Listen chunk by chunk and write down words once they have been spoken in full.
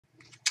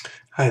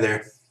Hi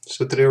there.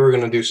 So today we're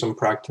going to do some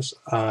practice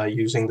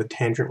using the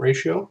tangent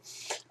ratio.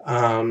 So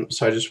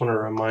I just want to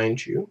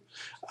remind you,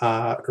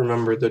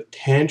 remember the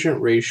tangent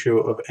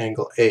ratio of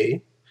angle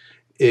A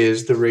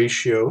is the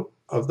ratio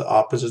of the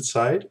opposite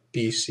side,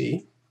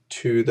 BC,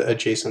 to the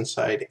adjacent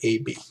side,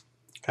 AB.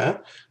 Okay?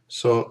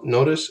 So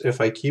notice if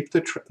I keep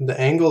the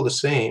angle the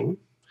same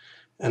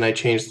and I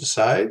change the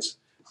sides,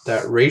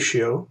 that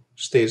ratio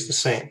stays the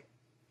same.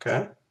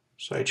 Okay?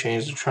 So I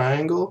change the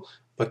triangle,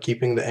 but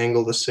keeping the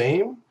angle the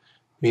same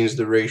means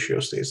the ratio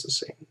stays the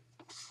same.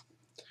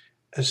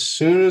 As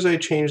soon as I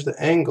change the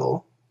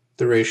angle,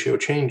 the ratio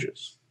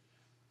changes.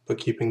 But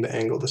keeping the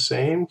angle the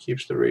same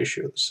keeps the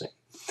ratio the same.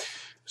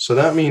 So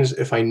that means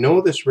if I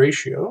know this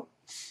ratio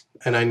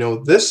and I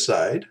know this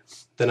side,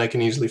 then I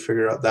can easily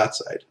figure out that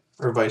side,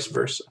 or vice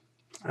versa.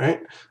 All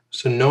right?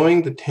 So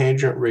knowing the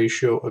tangent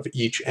ratio of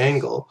each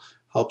angle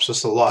helps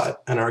us a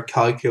lot, and our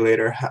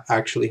calculator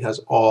actually has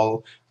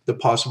all the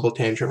possible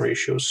tangent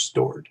ratios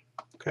stored.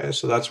 Okay,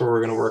 so that's what we're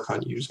going to work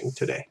on using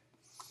today.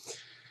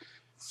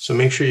 So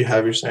make sure you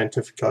have your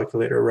scientific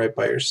calculator right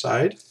by your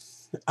side.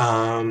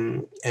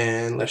 And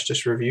let's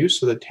just review.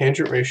 So the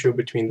tangent ratio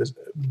between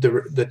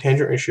the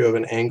tangent ratio of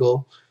an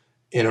angle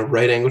in a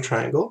right angle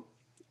triangle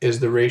is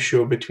the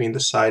ratio between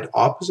the side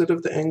opposite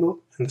of the angle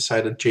and the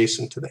side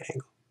adjacent to the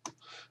angle.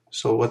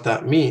 So what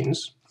that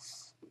means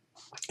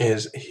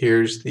is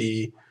here's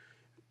the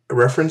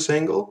reference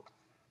angle,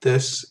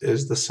 this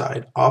is the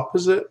side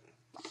opposite,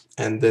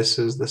 and this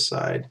is the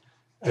side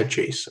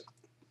adjacent.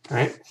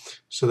 Right?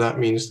 So that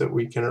means that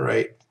we can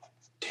write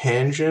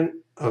tangent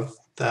of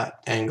that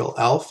angle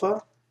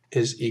alpha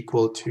is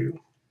equal to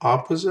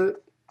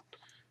opposite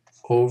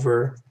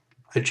over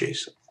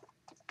adjacent.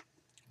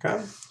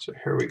 Okay, so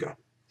here we go.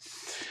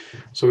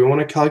 So we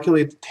want to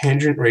calculate the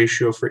tangent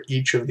ratio for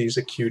each of these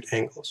acute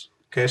angles.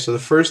 Okay, so the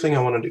first thing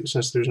I want to do,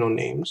 since there's no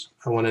names,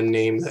 I want to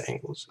name the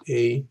angles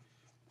A,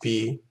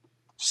 B,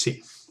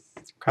 C.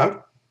 Okay?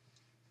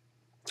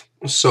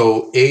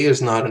 So A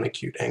is not an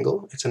acute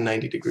angle, it's a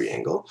 90-degree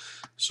angle.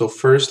 So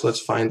first let's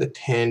find the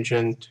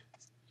tangent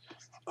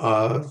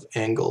of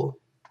angle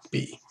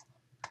B.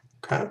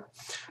 Okay?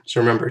 So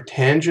remember,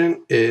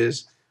 tangent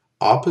is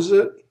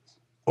opposite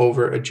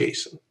over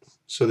adjacent.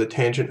 So the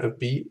tangent of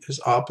B is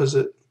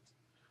opposite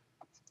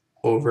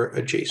over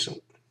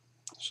adjacent.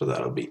 So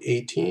that'll be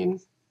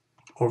 18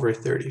 over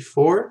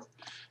 34.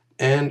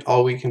 And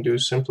all we can do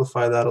is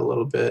simplify that a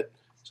little bit.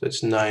 So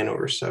it's 9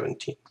 over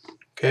 17.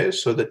 Okay,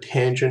 so the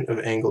tangent of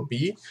angle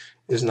B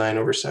is 9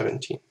 over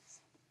 17.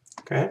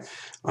 Okay,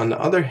 on the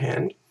other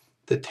hand,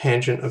 the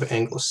tangent of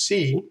angle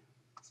C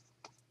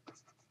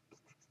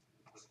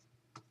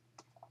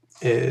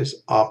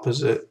is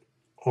opposite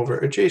over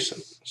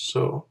adjacent.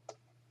 So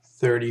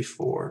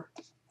 34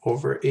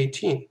 over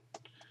 18.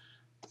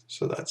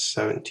 So that's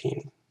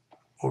 17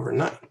 over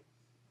 9.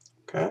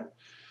 Okay?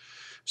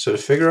 So to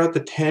figure out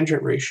the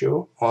tangent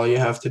ratio, all you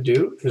have to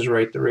do is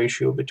write the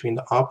ratio between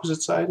the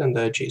opposite side and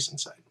the adjacent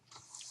side.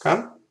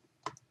 Okay?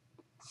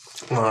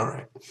 All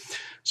right.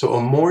 So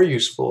a more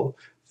useful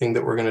thing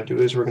that we're going to do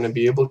is we're going to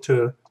be able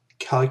to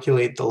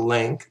calculate the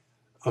length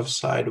of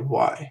side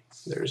y.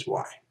 There's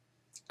y.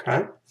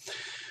 Okay?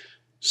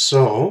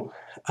 So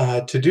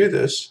to do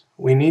this,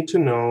 we need to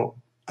know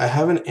I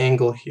have an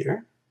angle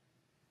here,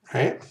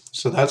 right?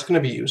 So that's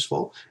going to be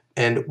useful.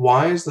 And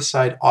y is the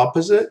side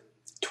opposite,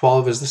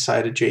 12 is the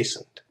side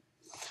adjacent.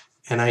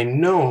 And I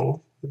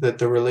know that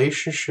the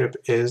relationship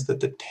is that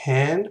the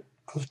tan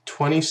of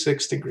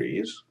 26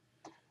 degrees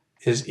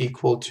is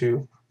equal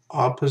to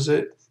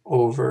opposite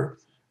over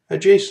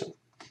adjacent.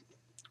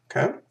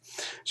 Okay?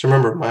 So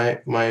remember,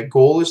 my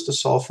goal is to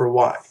solve for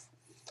y.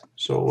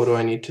 So what do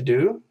I need to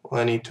do? Well,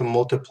 I need to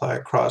multiply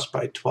across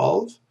by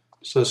 12.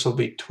 So this will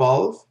be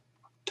 12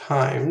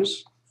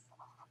 times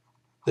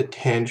the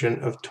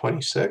tangent of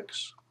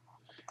 26,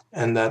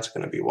 and that's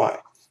going to be y.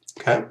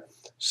 Okay?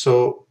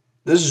 So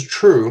this is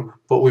true,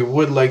 but we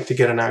would like to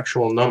get an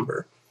actual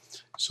number.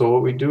 So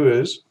what we do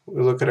is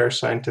we look at our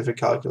scientific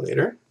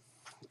calculator,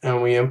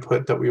 and we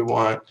input that we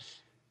want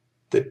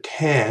the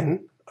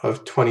tan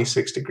of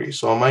 26 degrees.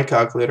 So on my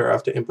calculator, I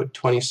have to input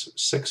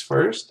 26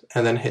 first,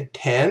 and then hit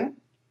tan,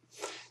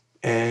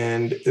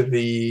 and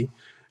the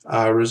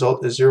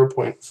result is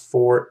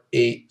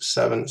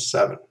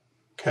 0.4877.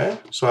 Okay,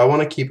 so I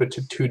want to keep it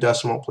to 2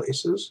 decimal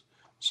places.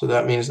 So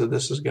that means that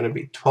this is going to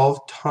be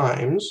 12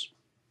 times,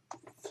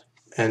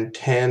 and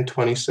tan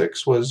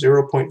 26 was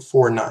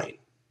 0.49.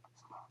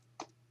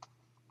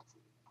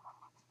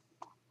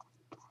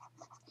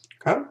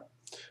 Okay,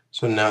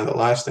 so now the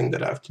last thing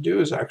that I have to do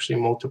is actually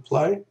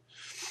multiply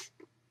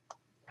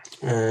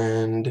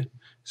and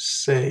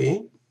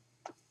say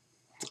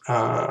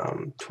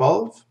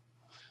 12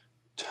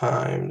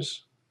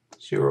 times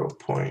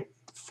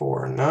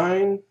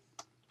 0.49.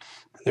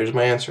 There's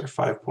my answer,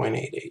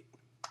 5.88.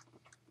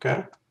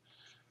 Okay?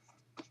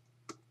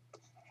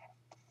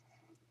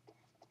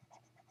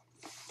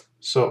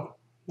 So,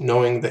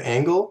 knowing the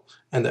angle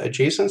and the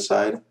adjacent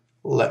side,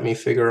 let me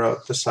figure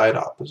out the side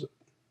opposite.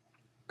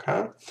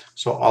 Okay,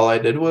 so all I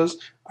did was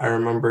I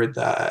remembered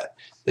that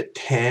the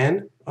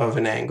tan of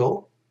an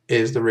angle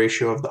is the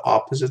ratio of the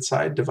opposite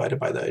side divided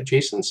by the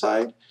adjacent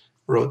side,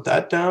 wrote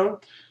that down,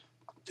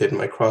 did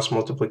my cross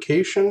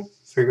multiplication,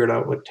 figured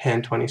out what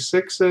tan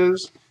 26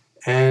 is,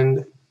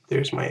 and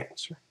there's my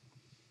answer.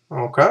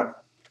 Okay?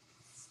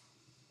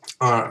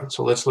 Alright,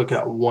 so let's look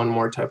at one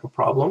more type of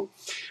problem.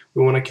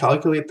 We want to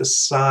calculate the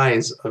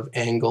size of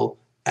angle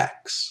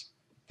X.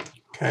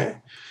 Okay?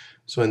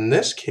 So in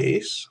this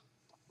case,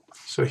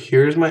 so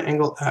here's my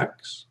angle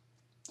X.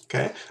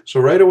 Okay? So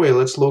right away,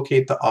 let's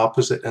locate the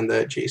opposite and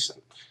the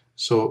adjacent.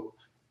 So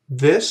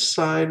this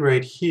side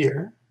right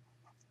here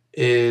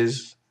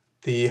is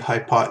the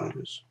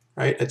hypotenuse,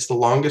 right? It's the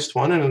longest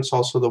one, and it's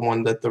also the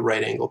one that the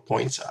right angle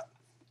points at.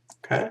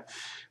 Okay?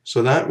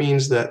 So that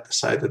means that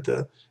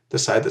the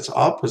side that's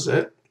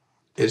opposite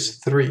is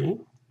 3,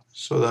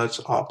 so that's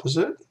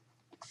opposite,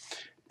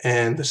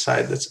 and the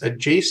side that's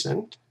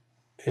adjacent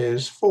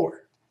is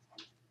 4.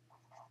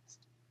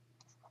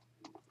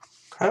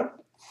 Okay?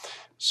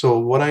 So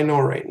what I know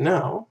right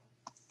now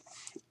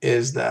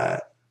is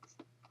that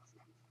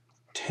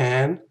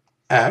tan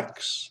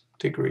x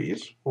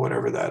degrees,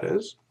 whatever that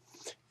is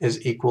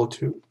equal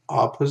to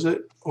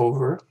opposite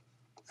over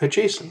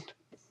adjacent.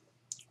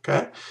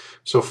 Okay,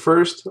 so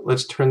first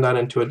let's turn that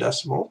into a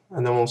decimal,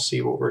 and then we'll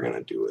see what we're going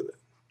to do with it.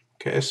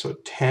 Okay, so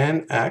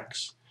tan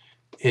x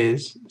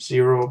is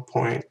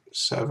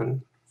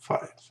 0.75.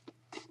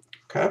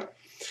 Okay,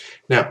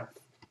 now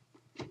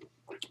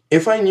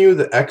if I knew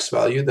the x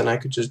value, then I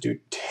could just do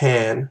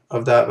tan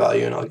of that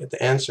value and I'll get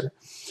the answer.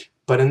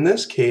 But in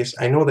this case,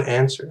 I know the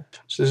answer.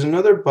 So there's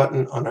another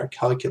button on our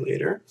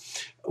calculator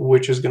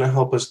which is going to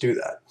help us do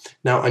that.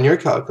 Now on your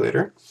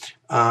calculator,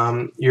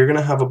 you're going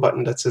to have a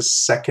button that says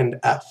second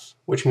F,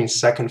 which means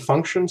second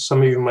function.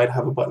 Some of you might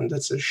have a button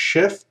that says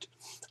shift.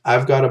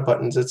 I've got a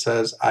button that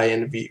says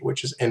INV,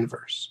 which is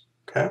inverse.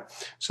 Okay,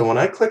 so when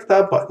I click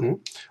that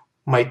button,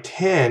 my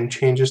tan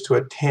changes to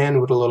a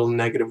tan with a little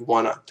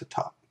 -1 at the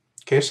top.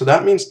 Okay, so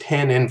that means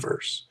tan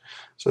inverse.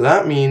 So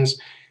that means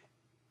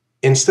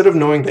instead of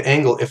knowing the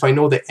angle, if I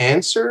know the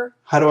answer,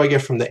 how do I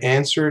get from the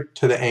answer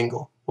to the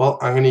angle? Well,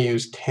 I'm going to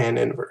use tan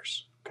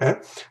inverse. Okay,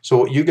 so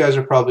what you guys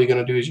are probably going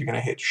to do is you're going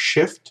to hit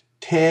shift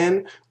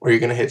tan, or you're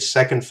going to hit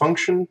second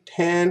function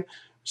tan.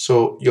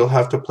 So you'll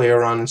have to play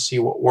around and see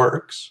what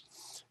works.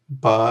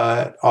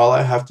 But all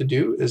I have to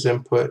do is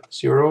input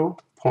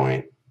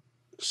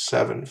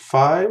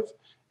 0.75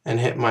 and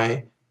hit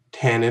my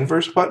tan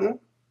inverse button,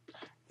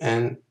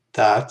 and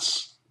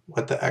that's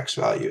what the x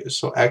value is.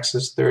 So x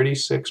is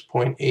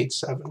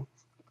 36.87.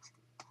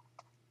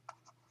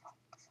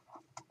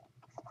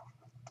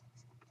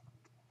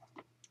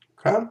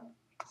 Okay,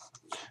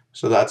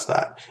 so that's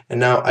that. And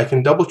now I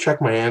can double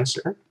check my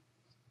answer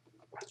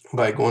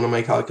by going to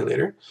my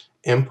calculator,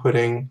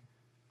 inputting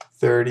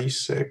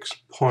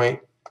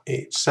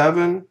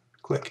 36.87,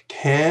 click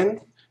tan,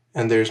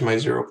 and there's my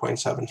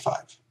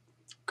 0.75.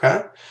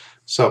 Okay,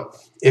 so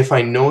if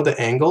I know the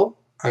angle,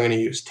 I'm going to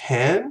use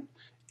tan.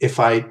 If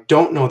I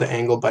don't know the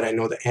angle but I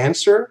know the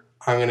answer,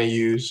 I'm going to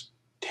use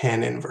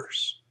tan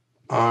inverse.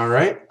 All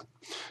right,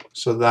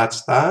 so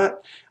that's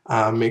that.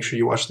 Make sure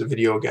you watch the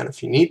video again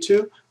if you need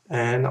to,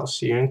 and I'll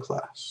see you in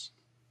class.